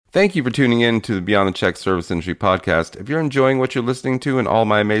Thank you for tuning in to the Beyond the Check Service Industry podcast. If you're enjoying what you're listening to and all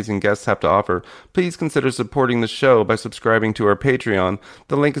my amazing guests have to offer, please consider supporting the show by subscribing to our Patreon.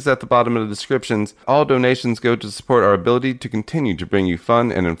 The link is at the bottom of the descriptions. All donations go to support our ability to continue to bring you fun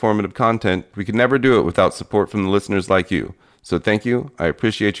and informative content. We could never do it without support from the listeners like you. So thank you. I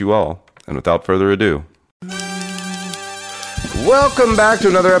appreciate you all. And without further ado, welcome back to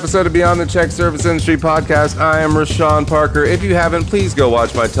another episode of Beyond the Check Service Industry podcast. I am Rashawn Parker. If you haven't, please go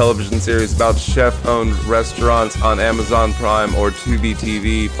watch my television series about chef-owned restaurants on Amazon Prime or Tubi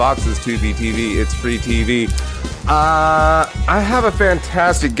TV. Fox's Tubi TV. It's free TV. I have a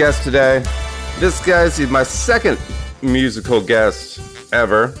fantastic guest today. This guy's my second musical guest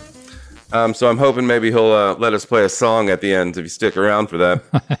ever. So I'm hoping maybe he'll let us play a song at the end if you stick around for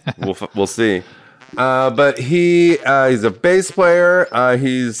that. We'll see. But he's a bass player.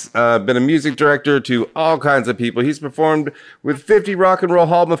 He's been a music director to all kinds of people. He's performed with 50 Rock and Roll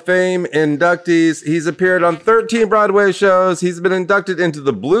Hall of Fame inductees. He's appeared on 13 Broadway shows. He's been inducted into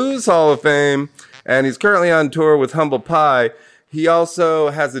the Blues Hall of Fame, and he's currently on tour with Humble Pie. He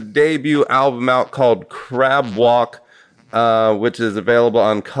also has a debut album out called Crab Walk, which is available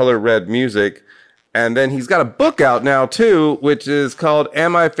on Color Red Music. And then he's got a book out now, too, which is called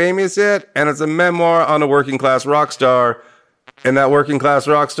Am I Famous Yet? And it's a memoir on a working class rock star. And that working class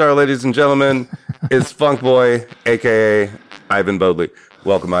rock star, ladies and gentlemen, is Funk Boy, a.k.a. Ivan Bodley.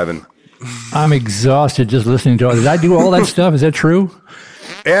 Welcome, Ivan. I'm exhausted just listening to it. Did I do all that stuff? Is that true?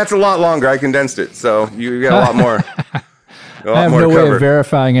 Yeah, it's a lot longer. I condensed it, so you got a lot more. I have no way of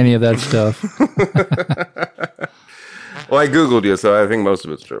verifying any of that stuff. Well, I Googled you, so I think most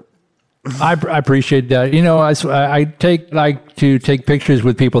of it's true. I appreciate that. You know, I like to take pictures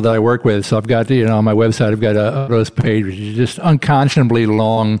with people that I work with. So I've got, on my website, I've got a photos page, which is just unconscionably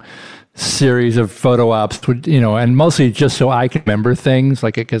long series of photo ops, and mostly just so I can remember things,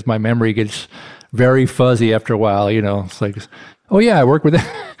 like, because my memory gets very fuzzy after a while. It's like, oh yeah, I work with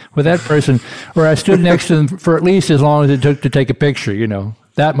that person, or I stood next to them for at least as long as it took to take a picture.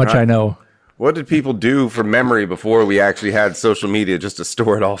 That much I know. What did people do for memory before we actually had social media just to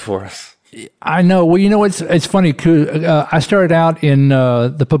store it all for us? I know. Well, it's funny. I started out in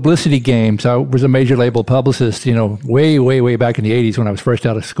the publicity game. So I was a major label publicist, way, way, way back in the 80s when I was first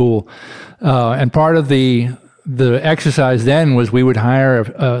out of school. And part of the exercise then was we would hire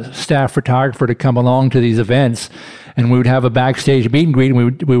a staff photographer to come along to these events. And we would have a backstage meet and greet, and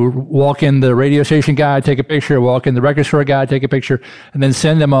we would walk in the radio station guy, take a picture, walk in the record store guy, take a picture, and then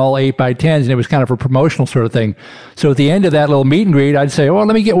send them all 8x10s, and it was kind of a promotional sort of thing. So at the end of that little meet and greet, I'd say, "Oh,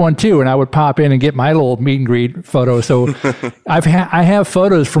 let me get one too," and I would pop in and get my little meet and greet photo. So I have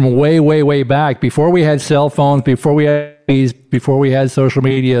photos from way, way, way back, before we had cell phones, before we had social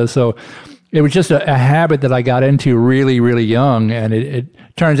media. So it was just a habit that I got into really, really young, and it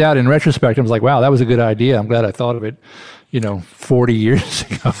turns out in retrospect, I was like, wow, that was a good idea. I'm glad I thought of it, 40 years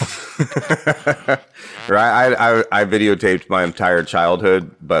ago. Right. I videotaped my entire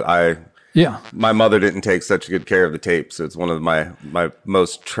childhood, but my mother didn't take such good care of the tapes. So it's one of my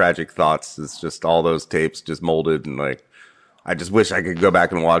most tragic thoughts is just all those tapes just molded, and I just wish I could go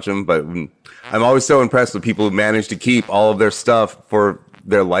back and watch them. But I'm always so impressed with people who manage to keep all of their stuff for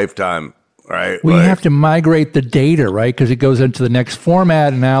their lifetime. Right. We have to migrate the data, right? Because it goes into the next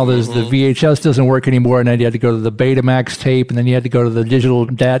format, and now there's the VHS doesn't work anymore, and then you had to go to the Betamax tape, and then you had to go to the digital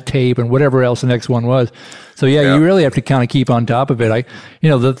DAT tape, and whatever else the next one was. So you really have to kind of keep on top of it.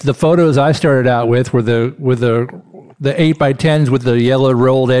 The photos I started out with were the 8x10s with the yellow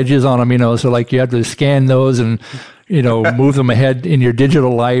rolled edges on them. So like you have to scan those and move them ahead in your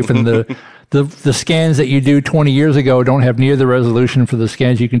digital life, and the scans that you do 20 years ago don't have near the resolution for the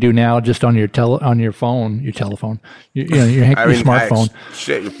scans you can do now just on your telephone, your smartphone.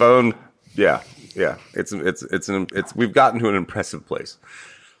 Your phone. Yeah. It's we've gotten to an impressive place.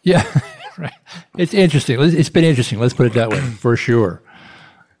 Yeah, right. It's interesting. It's been interesting. Let's put it that way, for sure.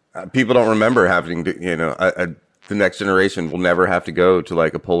 People don't remember having to, the next generation will never have to go to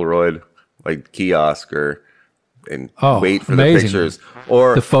like a Polaroid kiosk and wait for the pictures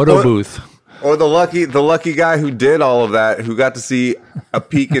or the photo booth. Or the lucky guy who did all of that, who got to see a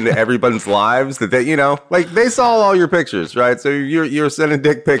peek into everybody's lives that they, they saw all your pictures, right? So you're sending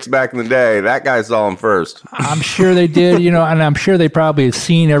dick pics back in the day. That guy saw them first. I'm sure they did, and I'm sure they probably had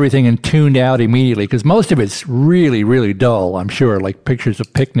seen everything and tuned out immediately, because most of it's really, really dull, I'm sure, like pictures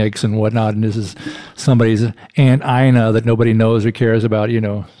of picnics and whatnot. And this is somebody's Aunt Ina that nobody knows or cares about,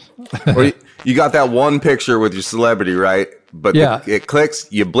 Or you got that one picture with your celebrity, right? But it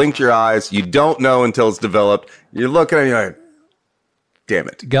clicks, you blink your eyes, you don't know until it's developed. You're looking at it, you're like, damn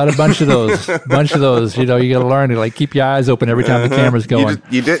it. Got a bunch of those. You know, you got to learn to like keep your eyes open every time the camera's going.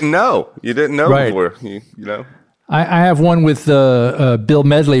 You didn't know. You didn't know Right. before. You know. I have one with Bill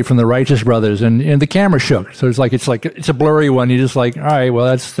Medley from the Righteous Brothers, and the camera shook. So it's a blurry one. You're just like, all right, well,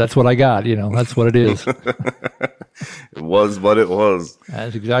 that's what I got. You know, that's what it is. It was what it was.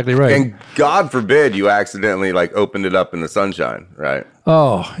 That's exactly right. And God forbid you accidentally like opened it up in the sunshine, right?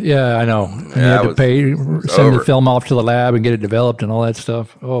 Oh, yeah, I know. And you had to send over. the film off to the lab and get it developed and all that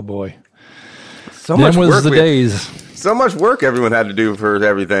stuff. Oh, boy. So much Them was work the days. So much work everyone had to do for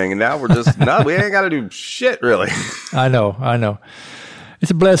everything, and now we're just we ain't got to do shit really. I know.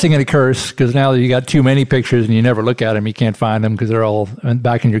 It's a blessing and a curse because now that you got too many pictures and you never look at them, you can't find them because they're all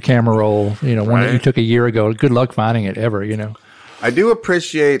back in your camera roll. You know, one that you took a year ago. Good luck finding it ever. You know. I do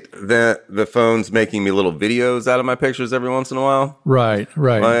appreciate that the phone's making me little videos out of my pictures every once in a while. Right.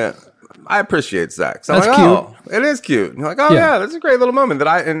 I appreciate Zach. So That's I'm like, cute. oh, it is cute. You're like, oh yeah, that's a great little moment that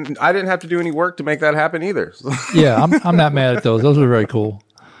I didn't have to do any work to make that happen either. Yeah, I'm not mad at those. Those are very cool.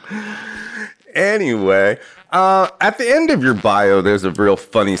 Anyway, at the end of your bio, there's a real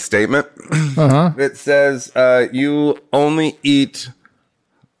funny statement. It says you only eat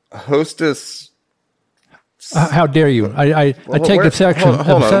Hostess. How dare you? I take exception.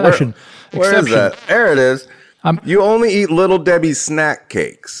 Hold on. Where is that? There it is. You only eat Little Debbie's snack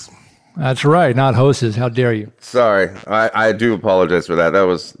cakes. That's right, not Hostess. How dare you? Sorry, I do apologize for that. That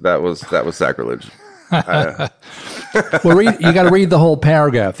was sacrilege. Well, you got to read the whole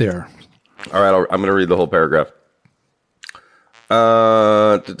paragraph there. All right, I'm going to read the whole paragraph.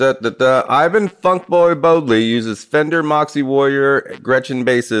 Ivan Funkboy Bodley uses Fender Moxie Warrior Gretchen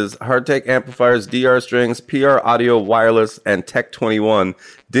basses, Hardtake amplifiers, DR strings, PR audio wireless, and Tech 21,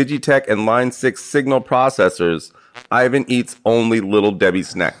 Digitech, and Line 6 signal processors. Ivan eats only Little Debbie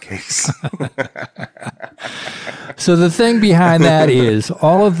snack cakes. So the thing behind that is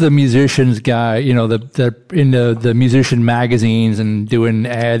all of the musicians you know, they're in the musician magazines and doing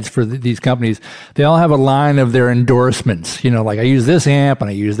ads for these companies. They all have a line of their endorsements. You know, like I use this amp and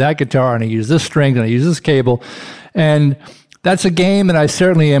I use that guitar and I use this string and I use this cable. And that's a game that I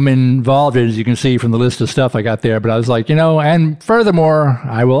certainly am involved in, as you can see from the list of stuff I got there. But I was like, you know, and furthermore,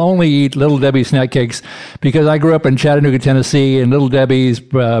 I will only eat Little Debbie snack cakes because I grew up in Chattanooga, Tennessee, and Little Debbie's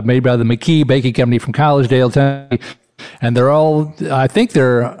made by the McKee Baking Company from Collegedale, Tennessee. And they're all, I think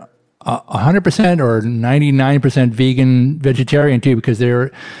they're 100% or 99% vegetarian too, because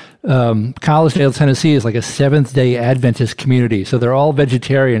they're, Collegedale, Tennessee is like a Seventh-day Adventist community. So they're all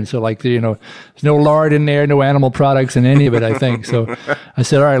vegetarian. So like, you know, there's no lard in there, no animal products in any of it, I think. So I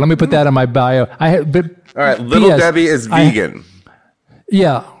said, all right, let me put that in my bio. All right, Little Debbie is vegan.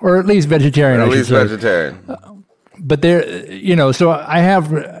 Yeah, or at least vegetarian. Or at least vegetarian. But there, you know, so I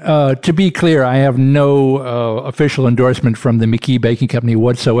have, to be clear, I have no official endorsement from the McKee Baking Company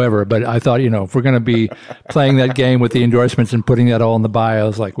whatsoever. But I thought, you know, if we're going to be playing that game with the endorsements and putting that all in the bio, I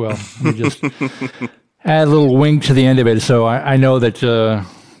was like, well, let me just add a little wink to the end of it. So I know that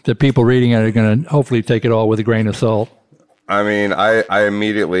the people reading it are going to hopefully take it all with a grain of salt. I mean, I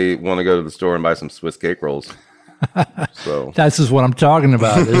immediately want to go to the store and buy some Swiss cake rolls. So that's just what I'm talking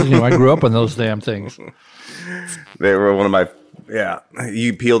about. You know, I grew up on those damn things. They were one of my,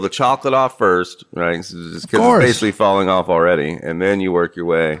 you peel the chocolate off first, right? Just because it's basically falling off already. And then you work your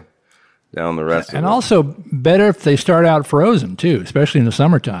way down the rest of it. And also better if they start out frozen too, especially in the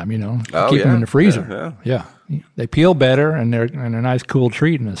summertime, you know. Keep them in the freezer. Yeah. They peel better and they're a nice cool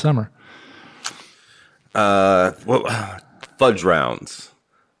treat in the summer. Fudge rounds.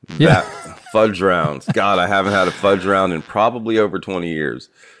 Yeah. Fudge rounds. God, I haven't had a fudge round in probably over 20 years.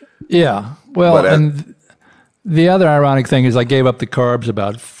 Yeah. Well, and the other ironic thing is I gave up the carbs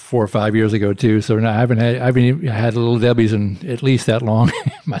about 4 or 5 years ago too. So I haven't had Little Debbie's in at least that long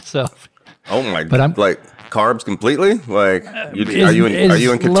myself. Oh my! But I'm like carbs completely. Like, are you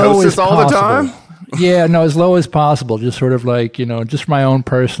in ketosis all the time? Yeah, no, as low as possible. Just sort of like, you know, just for my own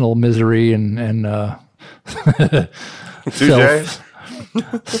personal misery and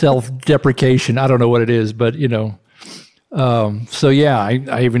self-deprecation. I don't know what it is, but you know. So yeah, I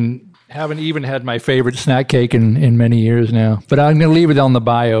haven't even had my favorite snack cake in many years now. But I'm going to leave it on the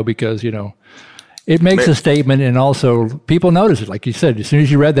bio because, you know, it makes a statement, and also people notice it. Like you said, as soon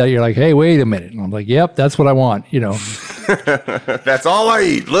as you read that, you're like, hey, wait a minute. And I'm like, yep, that's what I want, you know. That's all I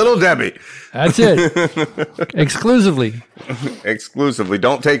eat, Little Debbie. That's it. Exclusively.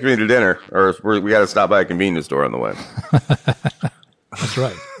 Don't take me to dinner, or we got to stop by a convenience store on the way. That's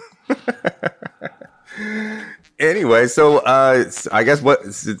right. Anyway, so I guess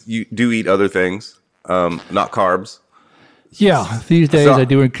you do eat other things, not carbs. Yeah, these days So- I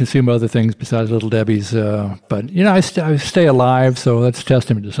do consume other things besides Little Debbie's, but I stay alive, so that's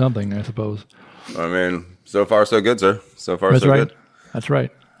testament to something, I suppose. I mean, so far so good, sir. So far That's so right. good. That's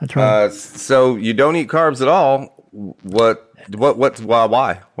right. That's right. So you don't eat carbs at all. Why?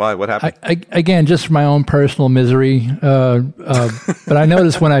 What happened? Again, just for my own personal misery. But I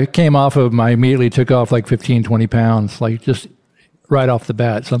noticed when I came off of I immediately took off like 15, 20 pounds, like just right off the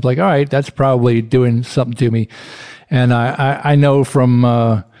bat. So I'm like, all right, that's probably doing something to me. And I know from,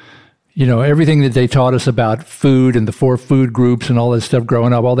 everything that they taught us about food and the 4 food groups and all this stuff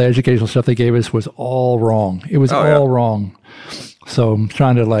growing up, all the educational stuff they gave us was all wrong. It was all wrong. So I'm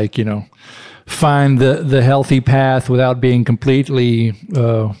trying to find the healthy path without being completely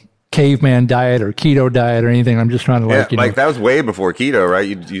caveman diet or keto diet or anything. I'm just trying to that was way before keto,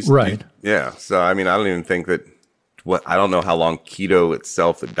 right? Right. Yeah. So I mean, I don't even think that. I don't know how long keto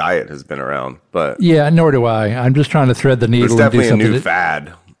itself, the diet, has been around, but yeah, nor do I. I'm just trying to thread the needle. it's definitely and do a new something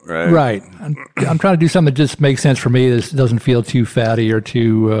fad, right? Right. I'm trying to do something that just makes sense for me. This doesn't feel too fatty or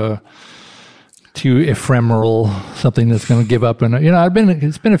too ephemeral. Something that's going to give up. And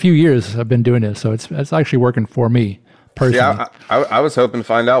it's been a few years I've been doing this, so it's actually working for me personally. Yeah, I was hoping to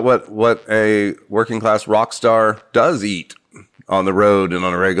find out what a working class rock star does eat on the road and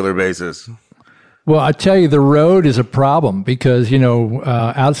on a regular basis. Well, I tell you, the road is a problem because,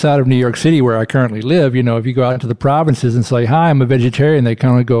 outside of New York City, where I currently live, if you go out to the provinces and say, hi, I'm a vegetarian, they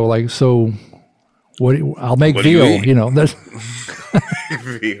kind of go like, so what? I'll make veal, there's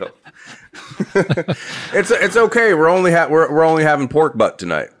Veal. It's okay. We're only having pork butt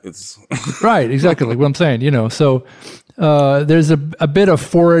tonight. It's right. Exactly like what I'm saying, so there's a bit of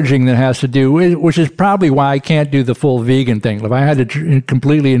foraging that has to do, which is probably why I can't do the full vegan thing. If I had to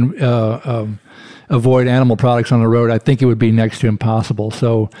completely, avoid animal products on the road, I think it would be next to impossible.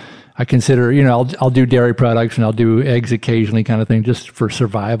 So I consider, I'll do dairy products and I'll do eggs occasionally kind of thing, just for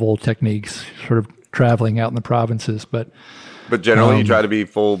survival techniques, sort of traveling out in the provinces. But generally you try to be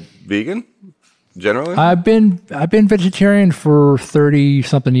full vegan? Generally? I've been vegetarian for 30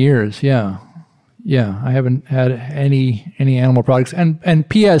 something years. Yeah. Yeah. I haven't had any animal products. And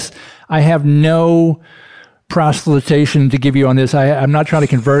P.S. I have no proselytation to give you on this. I'm not trying to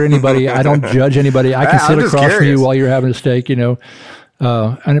convert anybody. I don't judge anybody. I can sit across from you while you're having a steak, And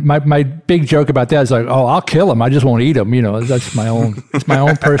my big joke about that is like, oh, I'll kill them. I just won't eat them. That's it's my own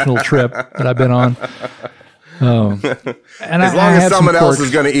personal trip that I've been on. And as long as someone else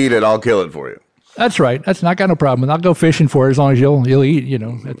is going to eat it, I'll kill it for you. That's right. That's not got no problem. I'll go fishing for it as long as you'll eat,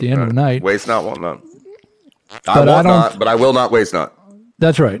 at the end of the night. Waste not, want not. I will not, but I will not waste not.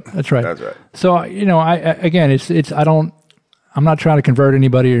 That's right. That's right. That's right. So, I'm not trying to convert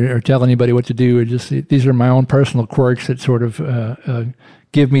anybody or tell anybody what to do. These are my own personal quirks that sort of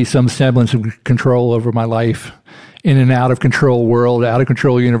give me some semblance of control over my life in an out of control world, out of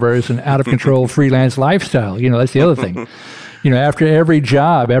control universe, and out of control freelance lifestyle. That's the other thing. After every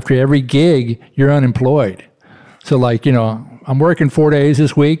job, after every gig, you're unemployed. So I'm working 4 days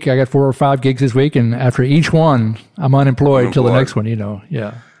this week. I got 4 or 5 gigs this week, and after each one, I'm unemployed till the next one.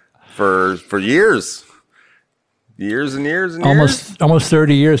 Yeah. For years and years and years. Almost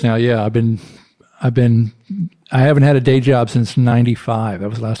 30 years now. Yeah, I haven't had a day job since '95. That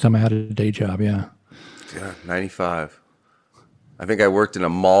was the last time I had a day job. Yeah. Yeah, 95. I think I worked in a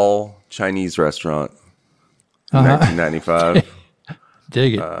mall Chinese restaurant in 1995.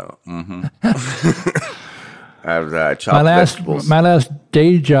 Dig it. I chopped vegetables. My last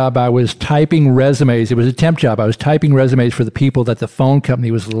day job, I was typing resumes. It was a temp job. I was typing resumes for the people that the phone company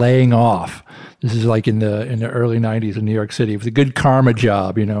was laying off. This is like in the early '90s in New York City. It was a good karma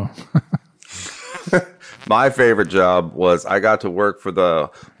job, My favorite job was I got to work for the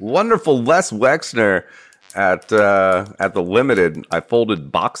wonderful Les Wexner at the Limited. I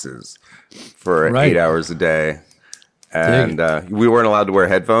folded boxes for 8 hours a day, and we weren't allowed to wear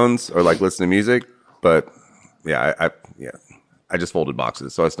headphones or listen to music, but. Yeah, I just folded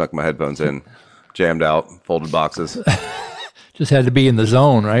boxes. So I snuck my headphones in, jammed out, folded boxes. Just had to be in the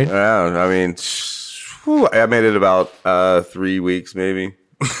zone, right? Yeah, I mean, I made it about 3 weeks, maybe.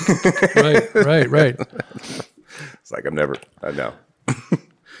 Right. It's like I know.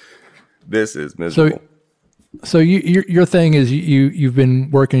 This is miserable. So your thing is you've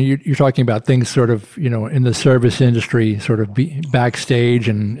been working. You're talking about things sort of in the service industry, sort of backstage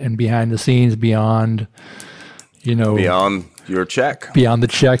and behind the scenes, beyond. Beyond your check. Beyond the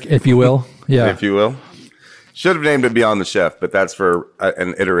check, if you will. Yeah. If you will. Should have named it Beyond the Chef, but that's for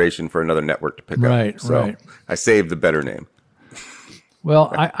an iteration for another network to pick up. So I saved the better name.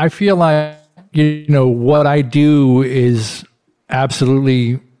 Well, I feel like, what I do is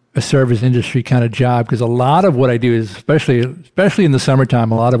absolutely a service industry kind of job, because a lot of what I do is, especially in the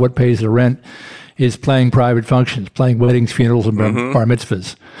summertime, a lot of what pays the rent is playing private functions, playing weddings, funerals, and bar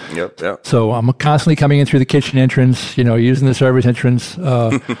mitzvahs. Yep. So I'm constantly coming in through the kitchen entrance, using the service entrance.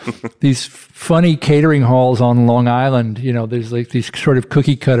 These funny catering halls on Long Island, there's like these sort of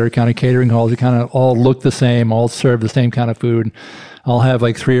cookie cutter kind of catering halls that kind of all look the same, all serve the same kind of food. I'll have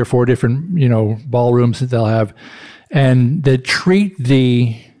like 3 or 4 different, ballrooms that they'll have. And they treat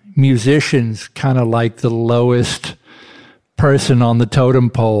the musicians kind of like the lowest person on the totem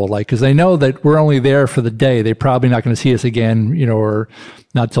pole, like, because they know that we're only there for the day. They're probably not going to see us again, or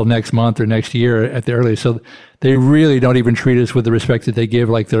not till next month or next year at the earliest. So they really don't even treat us with the respect that they give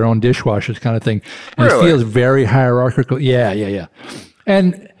like their own dishwashers kind of thing. And It feels very hierarchical. Yeah.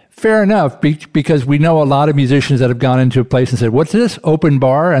 And fair enough, because we know a lot of musicians that have gone into a place and said, "What's this? Open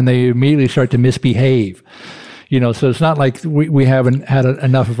bar?" And they immediately start to misbehave. So it's not like we haven't had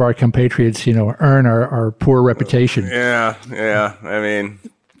enough of our compatriots, earn our poor reputation. Yeah. I mean,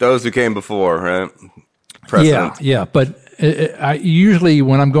 those who came before, right? Precedent. Yeah. But I usually,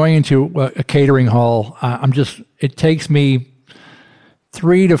 when I'm going into a catering hall, it takes me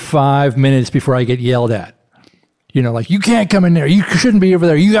 3 to 5 minutes before I get yelled at. Like, you can't come in there. You shouldn't be over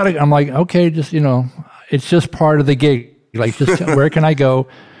there. You got to. I'm like, okay, just, it's just part of the gig. Like, just where can I go?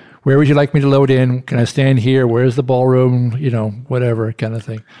 Where would you like me to load in? Can I stand here? Where's the ballroom? Whatever kind of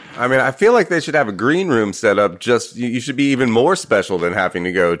thing. I mean, I feel like they should have a green room set up. You should be even more special than having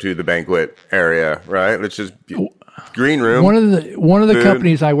to go to the banquet area, right? It's just green room. One of the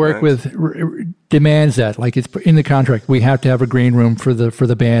companies I work with demands that, like, it's in the contract. We have to have a green room for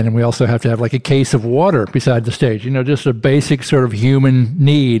the band, and we also have to have like a case of water beside the stage. Just a basic sort of human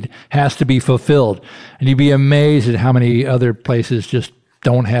need has to be fulfilled. And you'd be amazed at how many other places just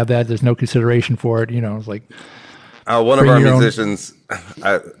don't have that. There's no consideration for it. It's like one of our musicians.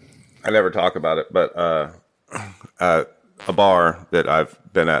 I never talk about it, but a bar that I've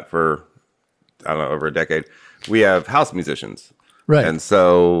been at for over a decade. We have house musicians, right? And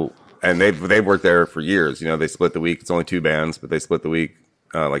so they've worked there for years. They split the week. It's only 2 bands, but they split the week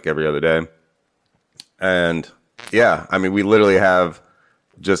like every other day. And yeah, I mean, we literally have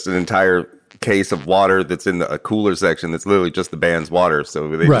just an entire case of water that's in a cooler section that's literally just the band's water. So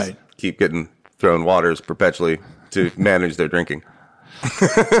they just keep getting thrown waters perpetually to manage their drinking.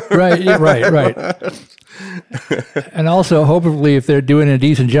 Right. And also, hopefully, if they're doing a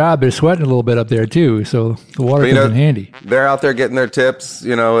decent job, they're sweating a little bit up there too. So the water comes in handy. They're out there getting their tips.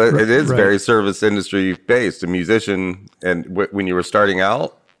 It is very service industry based. A musician, and when you were starting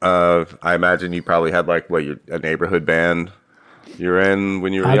out, I imagine you probably had a neighborhood band you're in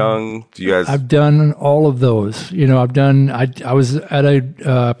when you were young. Do you guys? I've done all of those. I was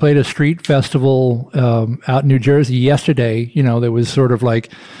at played a street festival out in New Jersey yesterday. There was sort of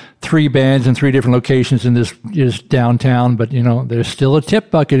like 3 bands in 3 different locations in this just downtown, but there's still a tip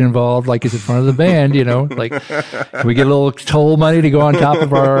bucket involved, like it's in front of the band. Like, can we get a little toll money to go on top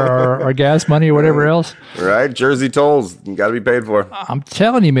of our gas money or whatever else? Right, Jersey tolls, you got to be paid for. I'm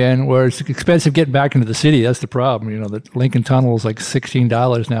telling you, man, where it's expensive getting back into the city. That's the problem. The Lincoln Tunnel is like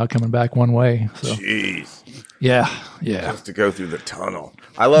 $16 now coming back one way. So. Jeez. Yeah. Just to go through the tunnel.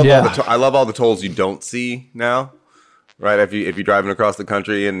 I love all the tolls you don't see now. Right, if you're driving across the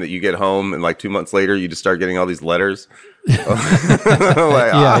country and you get home and like 2 months later you just start getting all these letters. Like,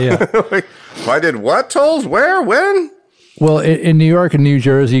 I did what tolls? Where? When? Well, in New York and New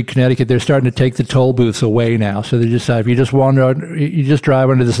Jersey, Connecticut, they're starting to take the toll booths away now. So they just if you just you just drive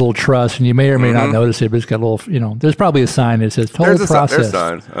under this little truss, and you may or may not notice it, but it's got a little, there's probably a sign that says toll processed.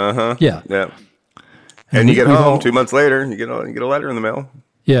 There's signs. Yeah. And you get home 2 months later, you get a letter in the mail.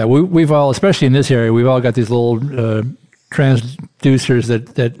 Yeah, we've all, especially in this area, we've all got these little transducers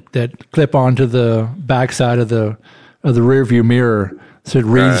that clip onto the backside of the rear view mirror, so it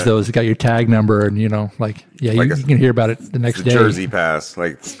reads those. It got your tag number, and you can hear about it the next day. Jersey Pass,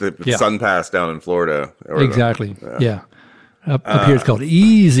 like the Sun Pass down in Florida. Exactly. Yeah. Up here it's called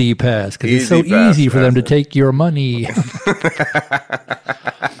Easy Pass because it's so easy for them to take your money.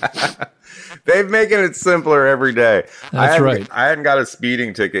 They've making it simpler every day. That's right. I hadn't got a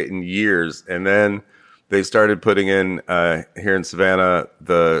speeding ticket in years, and then they started putting in here in Savannah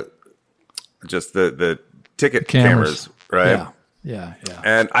the ticket cameras, right? Yeah.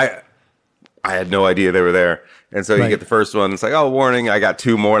 And I had no idea they were there. And so you get the first one, it's like, oh, warning, I got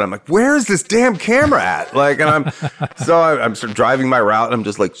 2 more. And I'm like, where is this damn camera at? Like, and I'm sort of driving my route, and I'm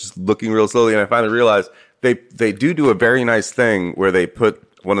just looking real slowly. And I finally realized they do a very nice thing where they put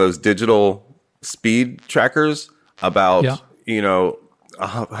one of those digital speed trackers about,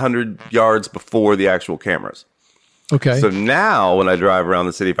 100 yards before the actual cameras. Okay. So now when I drive around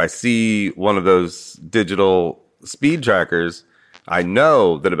the city, if I see one of those digital speed trackers, I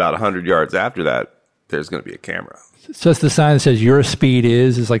know that about 100 yards after that, there's going to be a camera. So it's the sign that says your speed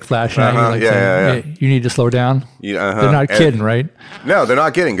is like flashing at you, like saying, hey, you need to slow down. Yeah, They're not kidding, right? No, they're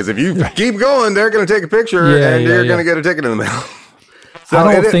not kidding. Because if you keep going, they're going to take a picture and you're going to get a ticket in the mail. So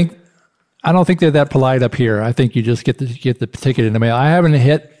I don't think they're that polite up here. I think you just get the ticket in the mail. I haven't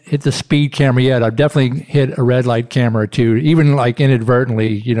hit the speed camera yet. I've definitely hit a red light camera or two, even like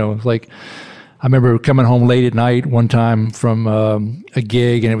inadvertently. You know, like I remember coming home late at night one time from a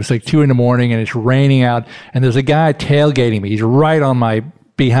gig, and it was like 2 a.m, and it's raining out, and there's a guy tailgating me. He's right on my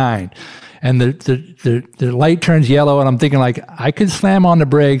behind, and the light turns yellow, and I'm thinking like I could slam on the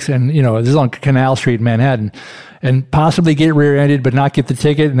brakes, and you know this is on Canal Street in Manhattan, and possibly get rear-ended but not get the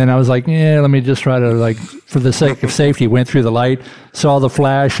ticket. And then I was like, let me just try to, like, for the sake of safety, went through the light, saw the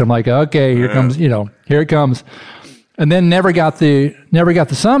flash. I'm like, okay, here comes, here it comes. And then never got the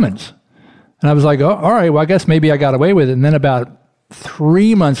summons. And I was like, oh, all right, well, I guess maybe I got away with it. And then about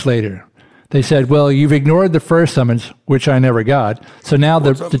 3 months later, they said, well, you've ignored the first summons, which I never got. So now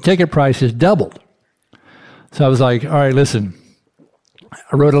the ticket price is doubled. So I was like, all right, listen.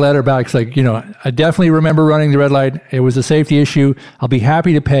 I wrote a letter back. It's like, I definitely remember running the red light. It was a safety issue. I'll be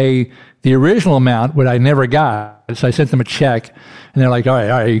happy to pay the original amount, what I never got. So I sent them a check, and they're like, all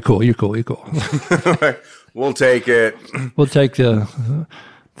right, you're cool. We'll take it. We'll take the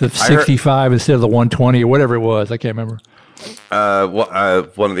 65 instead of the 120 or whatever it was. I can't remember.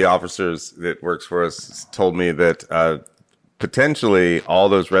 One of the officers that works for us told me that potentially all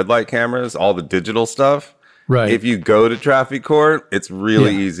those red light cameras, all the digital stuff, right. If you go to traffic court, it's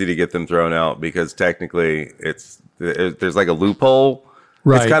really easy to get them thrown out because technically there's like a loophole.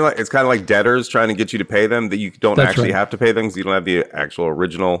 Right. It's kind of like debtors trying to get you to pay them that you don't actually have to pay them because you don't have the actual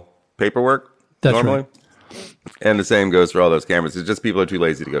original paperwork normally. Right. And the same goes for all those cameras. It's just people are too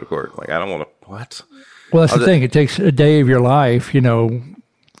lazy to go to court. Like, I don't want to, what? Well, that's the thing. It takes a day of your life,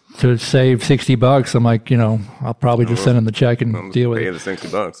 to save $60. I'm like, I'll probably just send them the check and deal with it. Pay the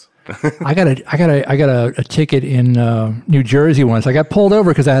 $60. I got a ticket in New Jersey once. I got pulled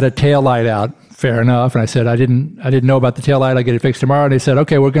over because I had a tail light out. Fair enough. And I said, I didn't know about the tail light. I'll get it fixed tomorrow. And they said,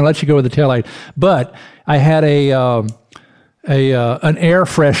 okay, we're going to let you go with the tail light. But I had an air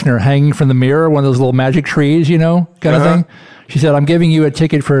freshener hanging from the mirror, one of those little magic trees, kind of thing. She said, I'm giving you a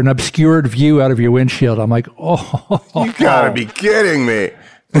ticket for an obscured view out of your windshield. I'm like, oh. You got to be kidding me.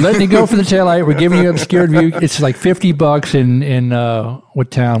 We're letting you go for the taillight. We're giving you an obscured view. It's like $50 in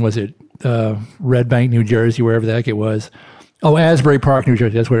what town was it? Red Bank, New Jersey, wherever the heck it was. Oh, Asbury Park, New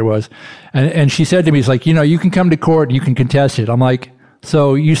Jersey. That's where it was. And she said to me, it's like, you can come to court and you can contest it. I'm like,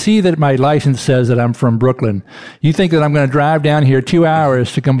 so you see that my license says that I'm from Brooklyn. You think that I'm going to drive down here 2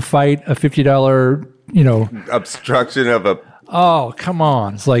 hours to come fight a $50, obstruction of a... Oh, come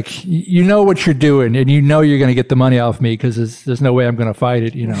on. It's like, you know what you're doing, and you're going to get the money off me because there's no way I'm going to fight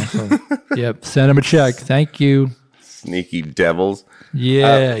it, So, yep, send him a check. Thank you. Sneaky devils.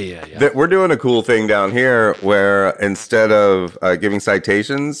 Yeah. We're doing a cool thing down here where instead of giving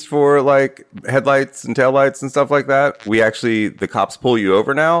citations for, like, headlights and taillights and stuff like that, the cops pull you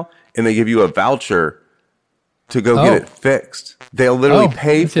over now, and they give you a voucher to go get it fixed. They'll literally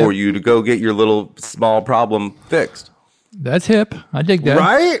pay for you to go get your little small problem fixed. That's hip. I dig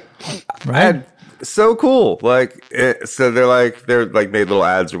that. Right? So cool. So they're like made little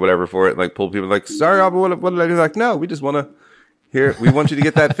ads or whatever for it. Like pull people like, sorry, what did I do? Like, no, we just want you to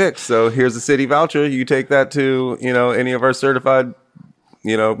get that fixed. So here's a city voucher. You take that to, any of our certified,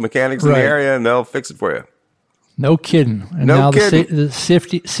 mechanics in the area and they'll fix it for you. No kidding. And now the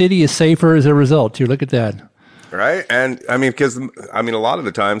city is safer as a result too. Look at that. Right. And because a lot of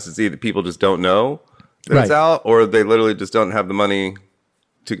the times it's either people just don't know that it's out, or they literally just don't have the money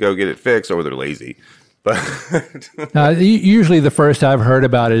to go get it fixed, or they're lazy. But usually the first I've heard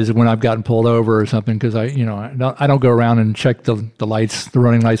about it is when I've gotten pulled over or something, because I don't go around and check the lights, the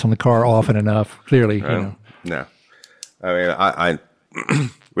running lights on the car often enough. Clearly, No, I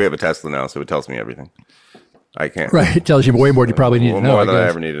we have a Tesla now, so it tells me everything. I can't. Right, it tells you way more than you probably need to know. More than I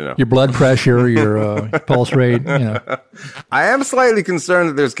ever need to know. Your blood pressure, your pulse rate. I am slightly concerned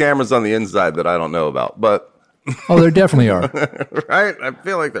that there's cameras on the inside that I don't know about, but there definitely are. Right? I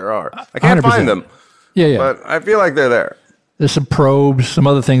feel like there are. I can't 100%. Find them. Yeah. But I feel like they're there. There's some probes, some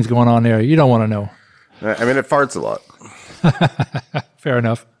other things going on there. You don't want to know. It farts a lot. Fair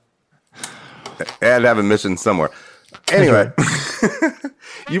enough. I had to have a mission somewhere. Anyway,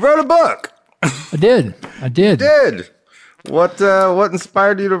 you wrote a book. I did. You did. What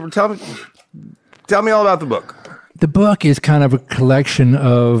inspired you to tell me all about the book? The book is kind of a collection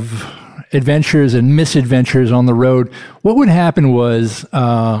of adventures and misadventures on the road. What would happen was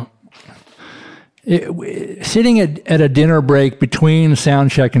sitting at a dinner break between sound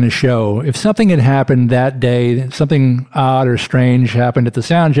check and a show, if something had happened that day, something odd or strange happened at the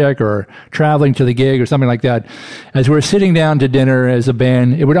sound check or traveling to the gig or something like that, as we're sitting down to dinner as a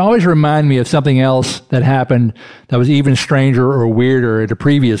band, it would always remind me of something else that happened that was even stranger or weirder at a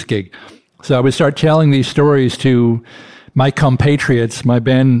previous gig. So I would start telling these stories to my compatriots, my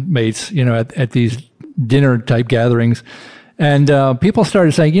bandmates, at these dinner type gatherings. And people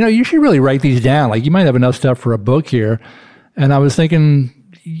started saying, you should really write these down. Like, you might have enough stuff for a book here. And I was thinking,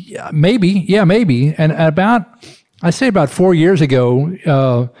 maybe. And I'd say about 4 years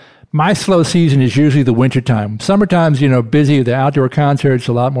ago, my slow season is usually the wintertime. Summertime's, busy with the outdoor concerts,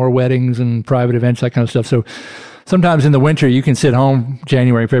 a lot more weddings and private events, that kind of stuff. So sometimes in the winter, you can sit home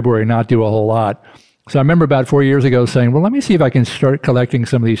January, February, and not do a whole lot. So I remember about 4 years ago saying, well, let me see if I can start collecting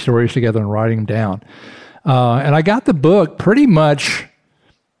some of these stories together and writing them down. And I got the book pretty much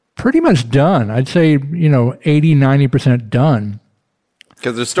done. I'd say, 80, 90% done.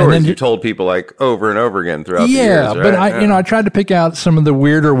 Because there's stories you told people like over and over again throughout the years, right? But I tried to pick out some of the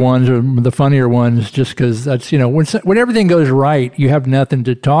weirder ones or the funnier ones just because that's, when everything goes right, you have nothing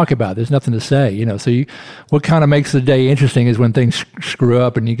to talk about. There's nothing to say, so what kind of makes the day interesting is when things screw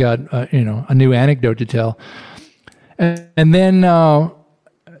up and you got, a new anecdote to tell. And then,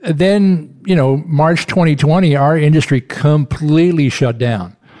 March 2020, our industry completely shut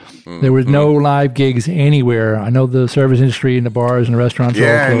down. There was no live gigs anywhere. I know the service industry and the bars and the restaurants are all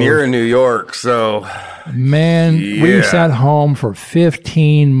closed. And you're in New York, so... Man, we sat home for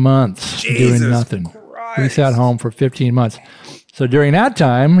 15 months doing nothing. Christ. We sat home for 15 months. So during that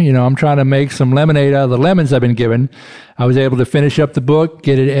time, I'm trying to make some lemonade out of the lemons I've been given. I was able to finish up the book,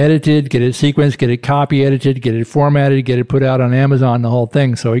 get it edited, get it sequenced, get it copy edited, get it formatted, get it put out on Amazon, the whole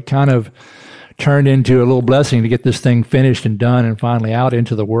thing. So it kind of turned into a little blessing to get this thing finished and done and finally out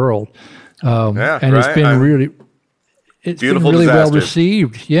into the world. It's been really well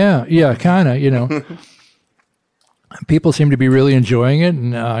received. Yeah, kind of, People seem to be really enjoying it,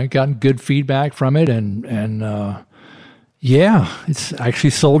 and I gotten good feedback from it, and it's actually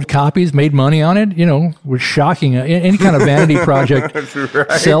sold copies, made money on it, was shocking. Any kind of vanity project,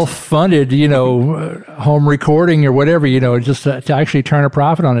 self-funded, home recording or whatever, just to actually turn a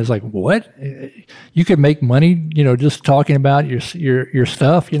profit on it is like, what? You could make money, just talking about your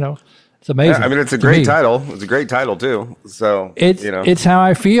stuff, It's amazing. Yeah, I mean, it's a great title. It's a great title too. So it's how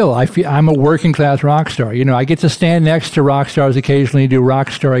I feel. I'm a working class rock star. I get to stand next to rock stars occasionally, do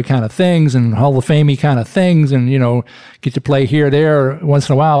rock star kind of things and Hall of Fame kind of things, and get to play here, there, once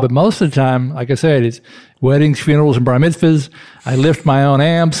in a while. But most of the time, like I said, it's weddings, funerals, and bar mitzvahs. I lift my own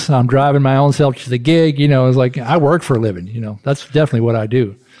amps. I'm driving my own self to the gig. It's like I work for a living. That's definitely what I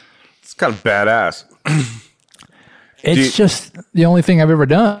do. It's kind of badass. It's just the only thing I've ever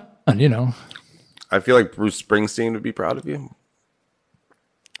done. I feel like Bruce Springsteen would be proud of you.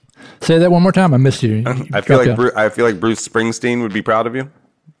 Say that one more time. I missed you. I feel like Bruce Springsteen would be proud of you.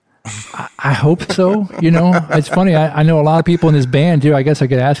 I hope so. It's funny. I know a lot of people in this band too. I guess I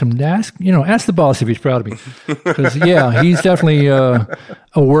could ask him to ask the boss if he's proud of me. Because he's definitely a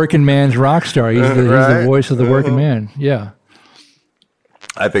working man's rock star. He's the voice of the working man. Yeah.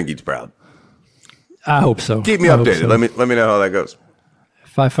 I think he's proud. I hope so. Keep me updated. So. Let me know how that goes.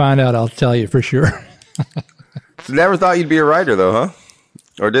 If I find out, I'll tell you for sure. So never thought you'd be a writer, though, huh?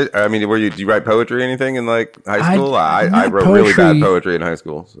 Or did you write poetry or anything in like high school? I wrote really bad poetry in high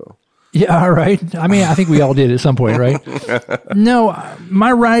school. So yeah, all right. I mean, I think we all did at some point, right? No,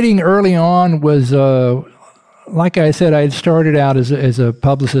 my writing early on was like I said, I had started out as a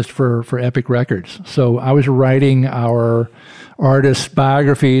publicist for Epic Records, so I was writing our artists'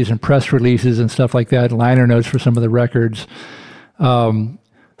 biographies and press releases and stuff like that, liner notes for some of the records.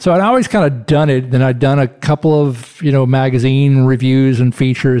 So I'd always kind of done it. Then I'd done a couple of, magazine reviews and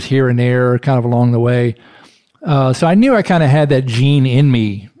features here and there kind of along the way. So I knew I kind of had that gene in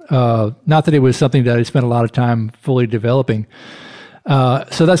me. Not that it was something that I spent a lot of time fully developing.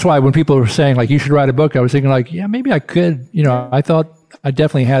 So that's why when people were saying like, you should write a book, I was thinking like, yeah, maybe I could, I thought I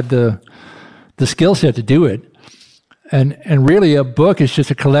definitely had the skill set to do it. And really a book is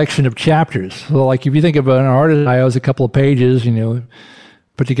just a collection of chapters. So like if you think of an artist bio as a couple of pages,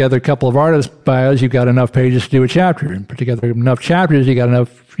 put together a couple of artist bios, you've got enough pages to do a chapter. And put together enough chapters, you got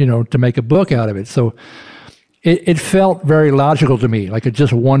enough, to make a book out of it. So it felt very logical to me, like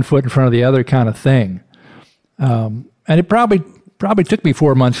just one foot in front of the other kind of thing. And it probably took me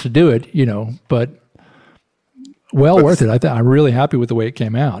 4 months to do it, but worth it. I'm really happy with the way it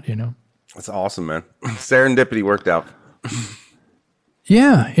came out, That's awesome, man. Serendipity worked out.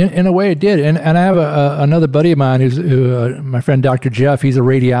 Yeah, in a way it did. And I have another buddy of mine my friend Dr. Jeff. He's a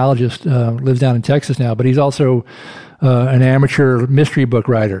radiologist, lives down in Texas now, but he's also an amateur mystery book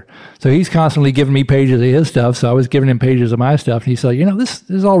writer. So he's constantly giving me pages of his stuff. So I was giving him pages of my stuff. And he said, this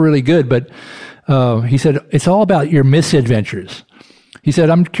is all really good, but he said, it's all about your misadventures. He said,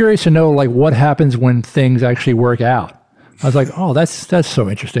 I'm curious to know, like, what happens when things actually work out. I was like, oh, that's so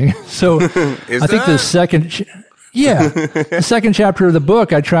interesting. So I think the second... Yeah. The second chapter of the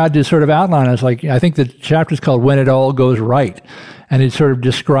book, I tried to sort of outline. I was like, I think the chapter is called When It All Goes Right. And it sort of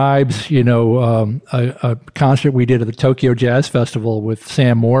describes, a concert we did at the Tokyo Jazz Festival with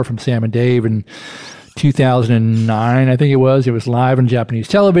Sam Moore from Sam and Dave in 2009, I think it was. It was live on Japanese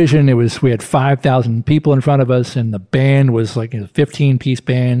television. We had 5,000 people in front of us, and the band was like a 15-piece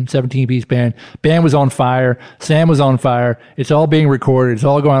band, 17-piece band. Band was on fire. Sam was on fire. It's all being recorded. It's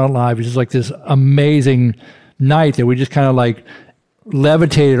all going on live. It's just like this amazing night that we just kind of like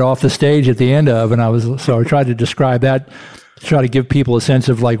levitated off the stage at the end of. And I tried to describe that, to try to give people a sense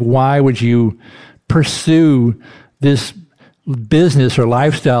of like, why would you pursue this business or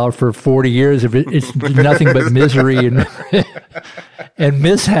lifestyle for 40 years if it's nothing but misery and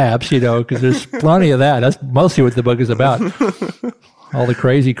mishaps, because there's plenty of that. That's mostly what the book is about. All the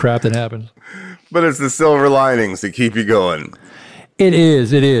crazy crap that happens. But it's the silver linings that keep you going. It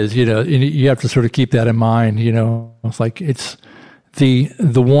is. You have to sort of keep that in mind, It's like it's the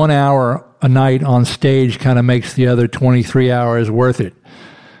 1 hour a night on stage kind of makes the other 23 hours worth it.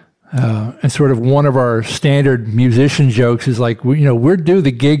 And sort of one of our standard musician jokes is like, we're do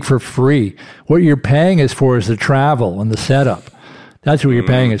the gig for free. What you're paying us for is the travel and the setup. That's what you're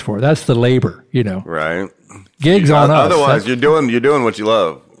paying us for. That's the labor, Right. Gigs on us. Otherwise, you're doing what you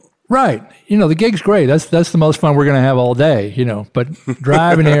love. Right. The gig's great. That's the most fun we're going to have all day, But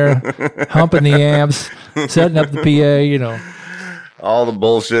driving there, humping the amps, setting up the PA, All the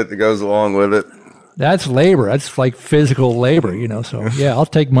bullshit that goes along with it. That's labor. That's like physical labor, So, yeah, I'll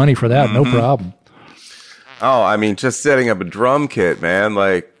take money for that. No problem. Oh, I mean, just setting up a drum kit, man.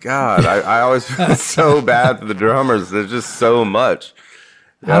 Like, God, I always feel so bad for the drummers. There's just so much.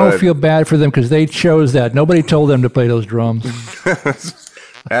 I don't feel bad for them because they chose that. Nobody told them to play those drums.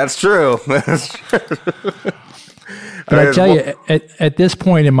 That's true. That's true. But I tell you, at this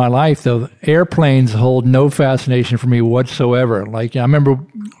point in my life, though, airplanes hold no fascination for me whatsoever. Like, I remember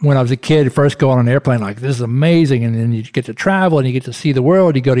when I was a kid, first going on an airplane, like, this is amazing. And then you get to travel and you get to see the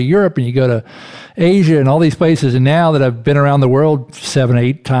world. You go to Europe and you go to Asia and all these places. And now that I've been around the world 7,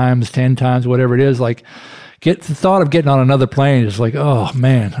 8 times, 10 times, whatever it is, like, the thought of getting on another plane is like, oh,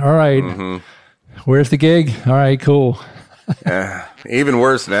 man, all right. Where's the gig? All right, cool. Even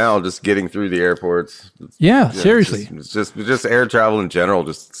worse now, just getting through the airports. Yeah, seriously. It's just air travel in general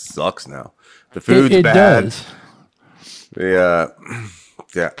just sucks now. The food's it bad. Does. Yeah.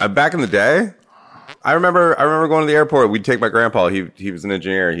 Back in the day, I remember going to the airport. We'd take my grandpa. He was an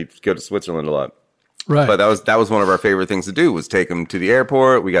engineer. He'd go to Switzerland a lot. Right. But that was one of our favorite things to do was take him to the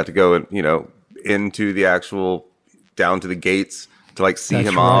airport. We got to go into the actual down to the gates to like see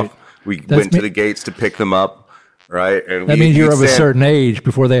him off. We went to the gates to pick them up. Right, and that means you're of a certain age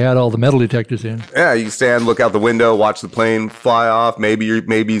before they had all the metal detectors in. Yeah, you stand, look out the window, watch the plane fly off. Maybe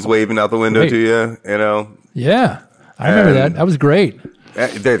he's waving out the window to you. Yeah, I remember that. That was great.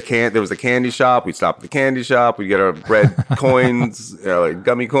 There was a candy shop. We'd stop at the candy shop. We'd get our red coins, like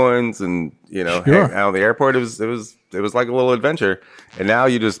gummy coins, and hang out at the airport. It was like a little adventure. And now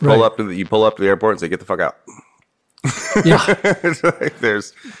you just pull up to the airport and say, "Get the fuck out." Yeah, it's like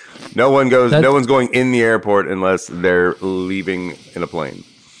there's. No one's going in the airport unless they're leaving in a plane.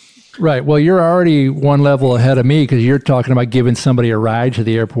 Right. Well, you're already one level ahead of me because you're talking about giving somebody a ride to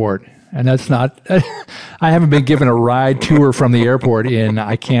the airport. And that's not, I haven't been given a ride tour from the airport in,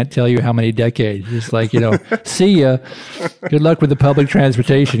 I can't tell you how many decades. It's like, see ya. Good luck with the public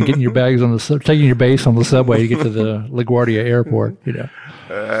transportation, getting your bags taking your base on the subway to get to the LaGuardia airport,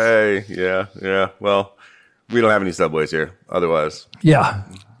 Hey, yeah. Well, we don't have any subways here otherwise. Yeah.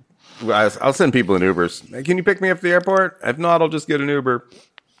 I'll send people in Ubers. Hey, can you pick me up at the airport? If not, I'll just get an Uber.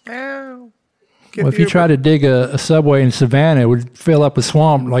 If you try to dig a subway in Savannah, it would fill up with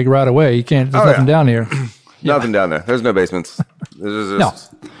swamp like right away. You can't. There's nothing down here. Nothing down there. There's no basements.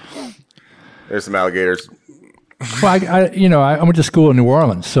 There's some alligators. Well, I went to school in New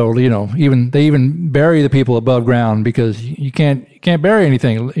Orleans, so they even bury the people above ground because you can't bury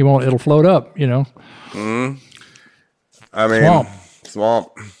anything. It'll float up. Mm-hmm. I mean, swamp.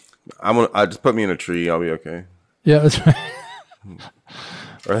 I just put me in a tree. I'll be okay. Yeah, that's right.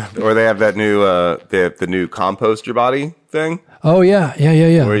 Or they have that new the new compost your body thing. Oh yeah.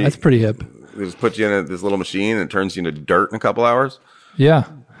 That's pretty hip. They just put you in this little machine and it turns you into dirt in a couple hours. Yeah.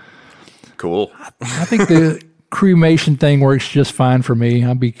 Cool. I think the cremation thing works just fine for me.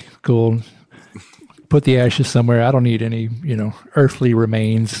 I'd be cool. Put the ashes somewhere. I don't need any, earthly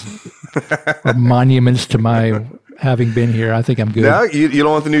remains or monuments to my having been here. I think I'm good. No, you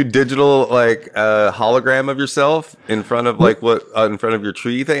don't want the new digital hologram of yourself in front of in front of your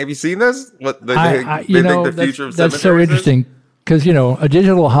tree thing. Have you seen this? What they think the future of that's so interesting because a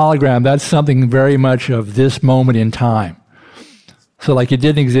digital hologram, that's something very much of this moment in time. So like it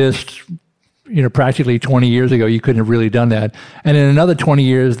didn't exist, practically 20 years ago. You couldn't have really done that. And in another 20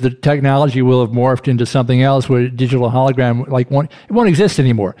 years, the technology will have morphed into something else where digital hologram it won't exist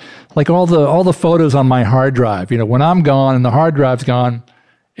anymore. Like all the photos on my hard drive, when I'm gone and the hard drive's gone,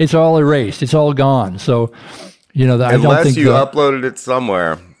 it's all erased. It's all gone. So, unless you uploaded it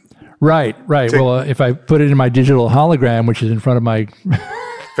somewhere. Right. Well, if I put it in my digital hologram, which is in front of my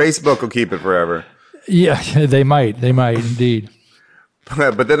Facebook will keep it forever. Yeah, they might indeed.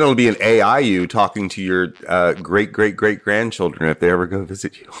 But then it'll be an AI you talking to your great-great-great-grandchildren if they ever go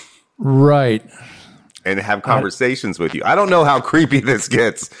visit you. Right. And have conversations with you. I don't know how creepy this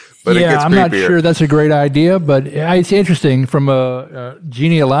gets, but it gets creepier. I'm not sure that's a great idea, but it's interesting from a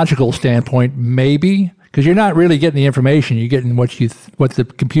genealogical standpoint, maybe, because you're not really getting the information. You're getting what the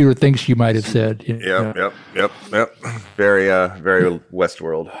computer thinks you might have said. Yep. Very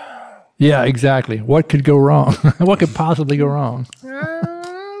Westworld. Yeah, exactly. What could go wrong? What could possibly go wrong?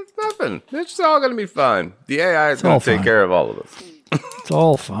 Nothing. It's all going to be fine. The AI is going to take care of all of us. It's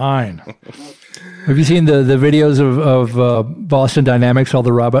all fine. Have you seen the videos of Boston Dynamics, all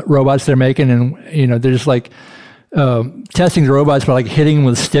the robots they're making? And, they're just like testing the robots by like hitting them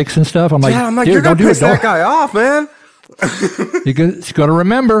with sticks and stuff. I'm like, you're going to piss that guy off, man. He's going to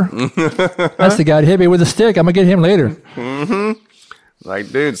remember. That's the guy that hit me with a stick. I'm going to get him later. Mm-hmm.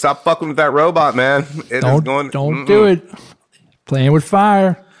 Like, dude, stop fucking with that robot, man. Don't do it. Playing with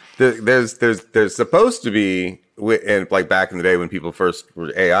fire. There's supposed to be, and like back in the day when people first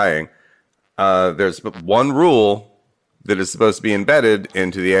were AIing, there's one rule that is supposed to be embedded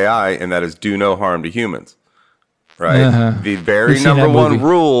into the AI, and that is do no harm to humans. Right? Uh-huh. The very number one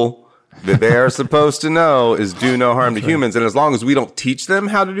rule that they are supposed to know is do no harm to humans. And as long as we don't teach them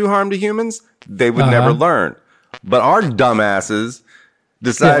how to do harm to humans, they would never learn. But our dumbasses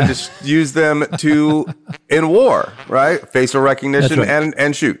decided to use them in war, right? Facial recognition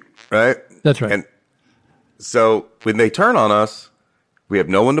and shoot, right? That's right. And so when they turn on us, we have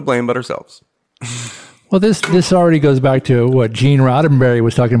no one to blame but ourselves. Well, this already goes back to what Gene Roddenberry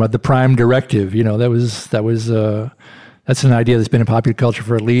was talking about, the Prime Directive. That's an idea that's been in popular culture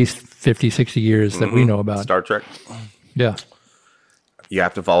for at least 50, 60 years that we know about. Star Trek. Yeah. You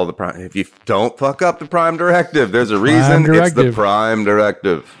have to follow the Prime. If you don't fuck up the Prime Directive, there's a reason it's the Prime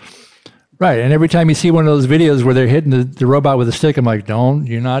Directive. Right. And every time you see one of those videos where they're hitting the robot with a stick, I'm like,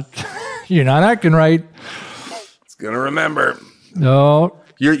 you're not acting right. It's going to remember. No.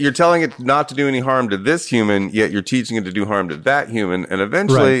 You're telling it not to do any harm to this human, yet you're teaching it to do harm to that human, and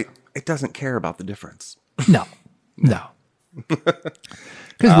eventually it doesn't care about the difference. No. Because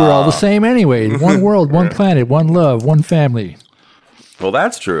we're all the same anyway. One world, one planet, one love, one family. Well,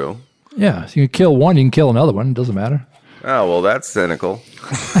 that's true. Yeah, so you can kill one, you can kill another one. It doesn't matter. Oh, well, that's cynical.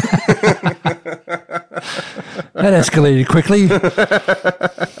 That escalated quickly.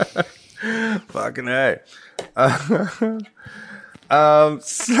 Fucking A.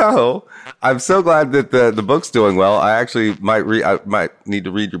 So I'm so glad that the book's doing well. I actually might need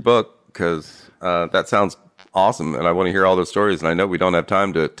to read your book because that sounds awesome, and I want to hear all those stories. And I know we don't have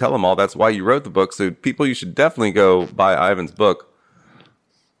time to tell them all. That's why you wrote the book. So people, you should definitely go buy Ivan's book.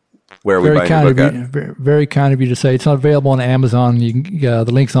 Where are we buying your book at? Very kind of you to say. It's not available on Amazon. You can,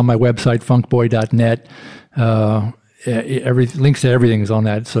 the link's on my website, funkboy.net. Links to everything is on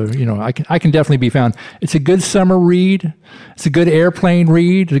that. So, I can definitely be found. It's a good summer read. It's a good airplane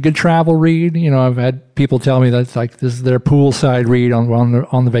read. It's a good travel read. I've had people tell me that's like, this is their poolside read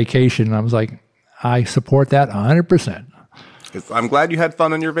on the vacation. And I was like, I support that 100%. I'm glad you had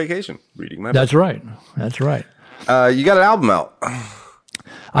fun on your vacation reading that. That's right. That's right. You got an album out.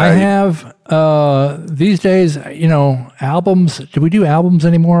 I have, these days, albums. Do we do albums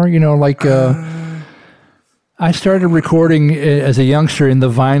anymore? I started recording as a youngster in the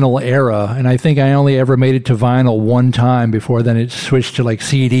vinyl era, and I think I only ever made it to vinyl one time before then it switched to like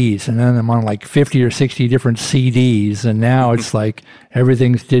CDs, and then I'm on like 50 or 60 different CDs, and now it's like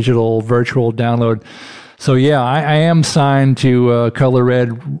everything's digital, virtual download. So yeah, I am signed to Color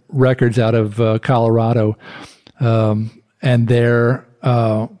Red Records out of Colorado, and they're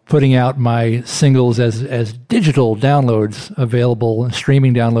putting out my singles as digital downloads available,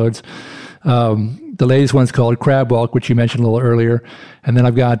 streaming downloads. The latest one's called Crab Walk, which you mentioned a little earlier. And then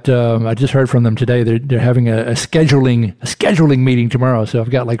I've got, I just heard from them today. They're having a scheduling meeting tomorrow. So I've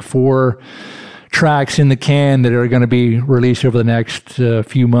got like 4 tracks in the can that are going to be released over the next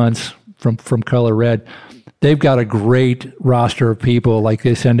few months from Color Red. They've got a great roster of people. Like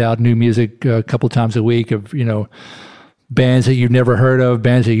they send out new music a couple times a week of, bands that you've never heard of,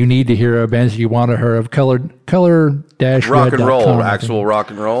 bands that you need to hear of, bands that you want to hear of. Color-red.com. Rock and roll, actual rock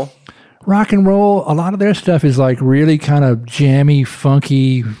and roll. Rock and roll. A lot of their stuff is like really kind of jammy,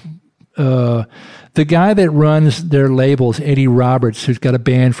 funky. The guy that runs their labels, Eddie Roberts, who's got a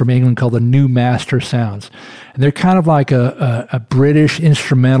band from England called the New Master Sounds. And they're kind of like a British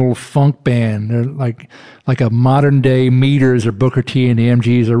instrumental funk band. They're like a modern day Meters or Booker T and the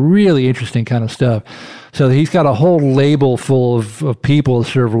MGs are really interesting kind of stuff. So he's got a whole label full of people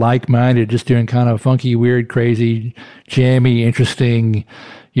sort of like-minded, just doing kind of funky, weird, crazy, jammy, interesting,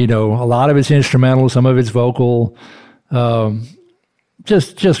 a lot of it's instrumental, some of it's vocal,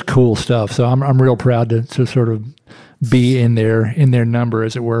 just cool stuff. So I'm real proud to sort of be in their number,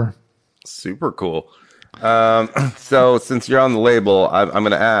 as it were. Super cool. So since you're on the label, I'm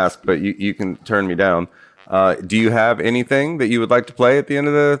going to ask, but you can turn me down. Do you have anything that you would like to play at the end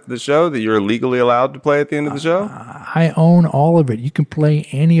of the show that you're legally allowed to play at the end of the show? I own all of it. You can play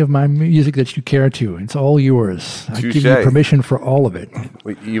any of my music that you care to. It's all yours. I give you permission for all of it.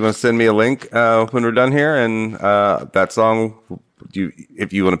 You want to send me a link when we're done here? And that song,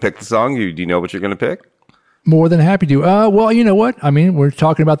 if you want to pick the song, do you know what you're going to pick? More than happy to. Well, you know what? I mean, we're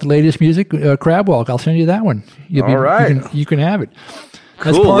talking about the latest music, Crab Walk. I'll send you that one. All right. You can have it.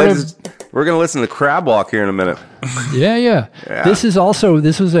 Cool. We're going to listen to Crab Walk here in a minute. Yeah. This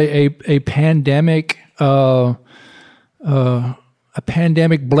was a pandemic, a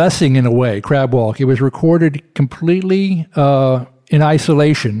pandemic blessing in a way, Crab Walk. It was recorded completely in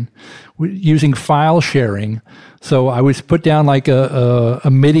isolation using file sharing. So I was put down like a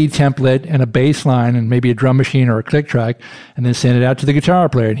MIDI template and a bass line and maybe a drum machine or a click track, and then send it out to the guitar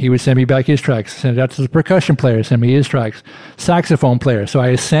player, and he would send me back his tracks. Send it out to the percussion player, send me his tracks. Saxophone player. So I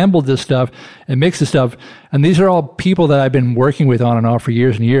assembled this stuff and mixed the stuff, and these are all people that I've been working with on and off for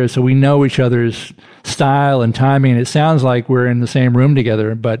years and years, so we know each other's style and timing, and it sounds like we're in the same room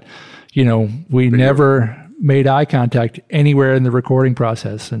together, but, we never made eye contact anywhere in the recording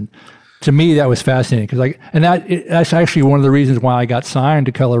process, and to me, that was fascinating that's actually one of the reasons why I got signed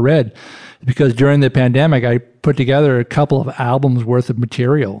to Color Red, because during the pandemic, I put together a couple of albums worth of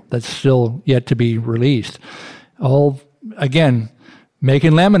material that's still yet to be released. All, again,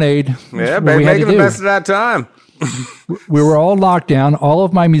 making lemonade. Yeah, making the best of that time. We were all locked down. All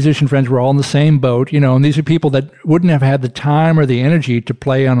of my musician friends were all in the same boat, and these are people that wouldn't have had the time or the energy to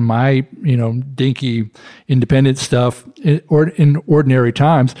play on my, dinky independent stuff in ordinary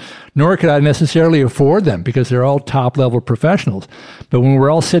times, nor could I necessarily afford them because they're all top level professionals. But when we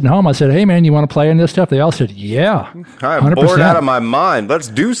were all sitting home, I said, "Hey man, you want to play on this stuff?" They all said, "Yeah, I'm 100%. Bored out of my mind. Let's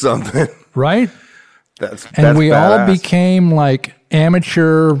do something." Right? That's we badass. all became like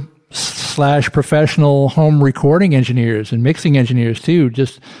amateur / professional home recording engineers and mixing engineers too,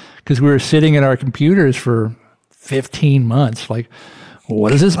 just because we were sitting at our computers for 15 months. Like,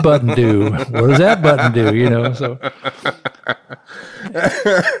 what does this button do? What does that button do? So.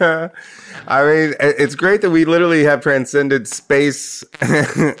 I mean, it's great that we literally have transcended space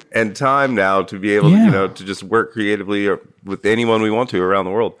and time now to be able to, to just work creatively with anyone we want to around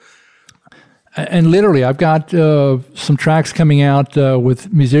the world. And literally, I've got some tracks coming out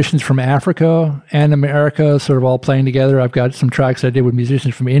with musicians from Africa and America, sort of all playing together. I've got some tracks I did with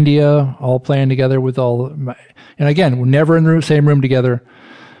musicians from India, all playing together with and again, we're never in the same room together,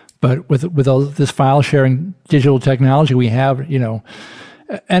 but with all this file sharing digital technology we have,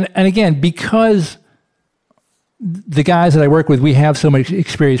 and again, because the guys that I work with, we have so much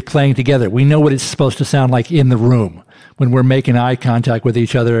experience playing together. We know what it's supposed to sound like in the room when we're making eye contact with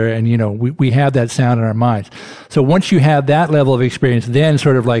each other, and we have that sound in our minds. So once you have that level of experience, then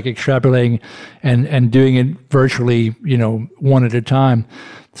sort of like extrapolating and doing it virtually, one at a time,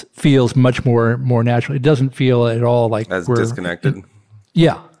 feels much more natural. It doesn't feel at all like as we're disconnected.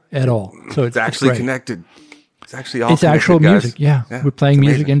 At all. So it's actually connected. It's actually all. It's actual music. Yeah, we're playing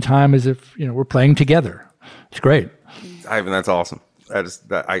music in time as if we're playing together. It's great. Ivan, that's awesome. That's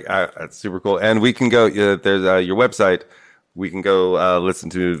super cool. And we can go, there's your website. We can go listen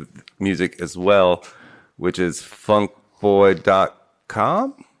to music as well, which is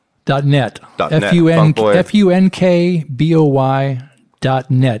funkboy.com? .net.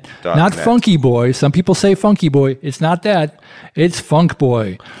 FUNKBOY.net. Not Funky Boy. Some people say Funky Boy. It's not that. It's Funk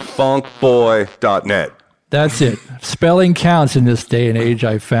Boy. Funkboy.net. That's it. Spelling counts in this day and age,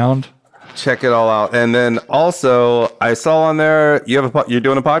 I've found. Check it all out. And then also, I saw on there you're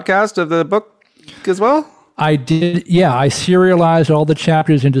doing a podcast of the book as well. I did, yeah. I serialized all the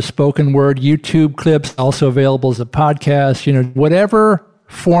chapters into spoken word YouTube clips, also available as a podcast. You know, whatever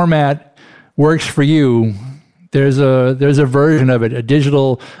format works for you. There's a version of it, a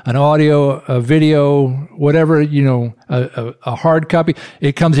digital, an audio, a video, whatever, you know, a hard copy.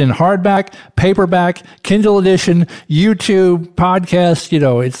 It comes in hardback, paperback, Kindle edition, YouTube, podcast. You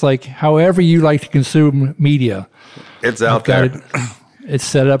know, it's like however you like to consume media. It's out there. It's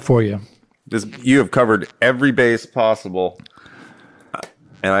set up for you. You have covered every base possible,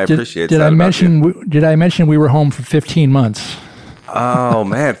 and I appreciate that. Did I mention we were home for 15 months? Oh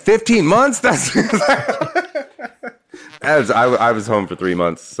man, 15 months? I was home for 3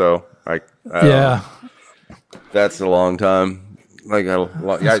 months, so yeah, that's a long time. Like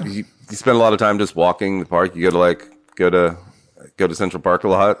you spend a lot of time just walking the park. You go to Central Park a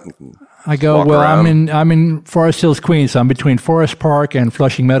lot. I go, well, around. I'm in Forest Hills, Queens, so I'm between Forest Park and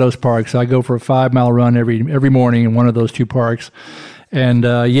Flushing Meadows Park. So I go for a 5-mile run every morning in one of those two parks. And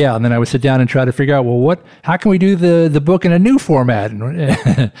and then I would sit down and try to figure out, well, how can we do the book in a new format?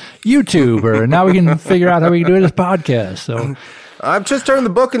 YouTube, or now we can figure out how we can do it as podcast. So I've just turned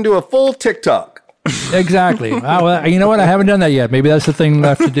the book into a full TikTok. Exactly. Well, you know what? I haven't done that yet. Maybe that's the thing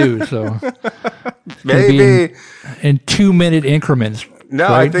left to do. So maybe in 2-minute increments. No,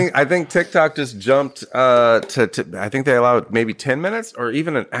 right? I think TikTok just jumped to I think they allow maybe 10 minutes or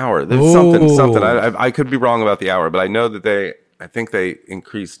even an hour. There's something. I could be wrong about the hour, but I know that I think they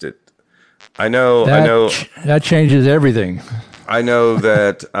increased it. I know that changes everything. I know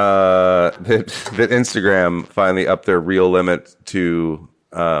that that Instagram finally upped their reel limit to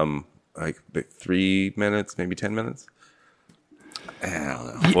like 3 minutes, maybe 10 minutes. I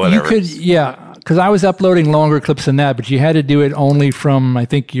don't know. Whatever. Because I was uploading longer clips than that, but you had to do it only from, I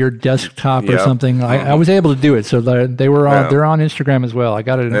think, your desktop or something. I was able to do it, so they were on. They're on Instagram as well. I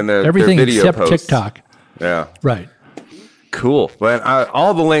got it. Everything except posts. TikTok. Yeah. Right. Cool. But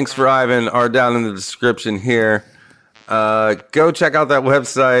all the links for Ivan are down in the description here. Go check out that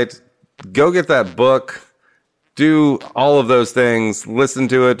website. Go get that book. Do all of those things. Listen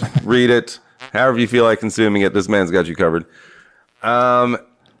to it. Read it. However you feel like consuming it. This man's got you covered.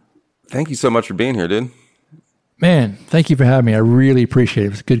 Thank you so much for being here, dude. Man, thank you for having me. I really appreciate it.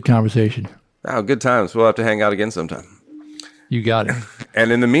 It was a good conversation. Oh, good times. We'll have to hang out again sometime. You got it.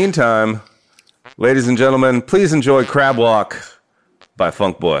 And in the meantime, ladies and gentlemen, please enjoy Crab Walk by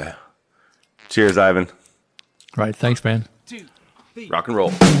Funk Boy. Cheers, Ivan. Right. Thanks, man. Rock and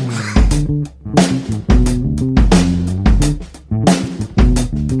roll.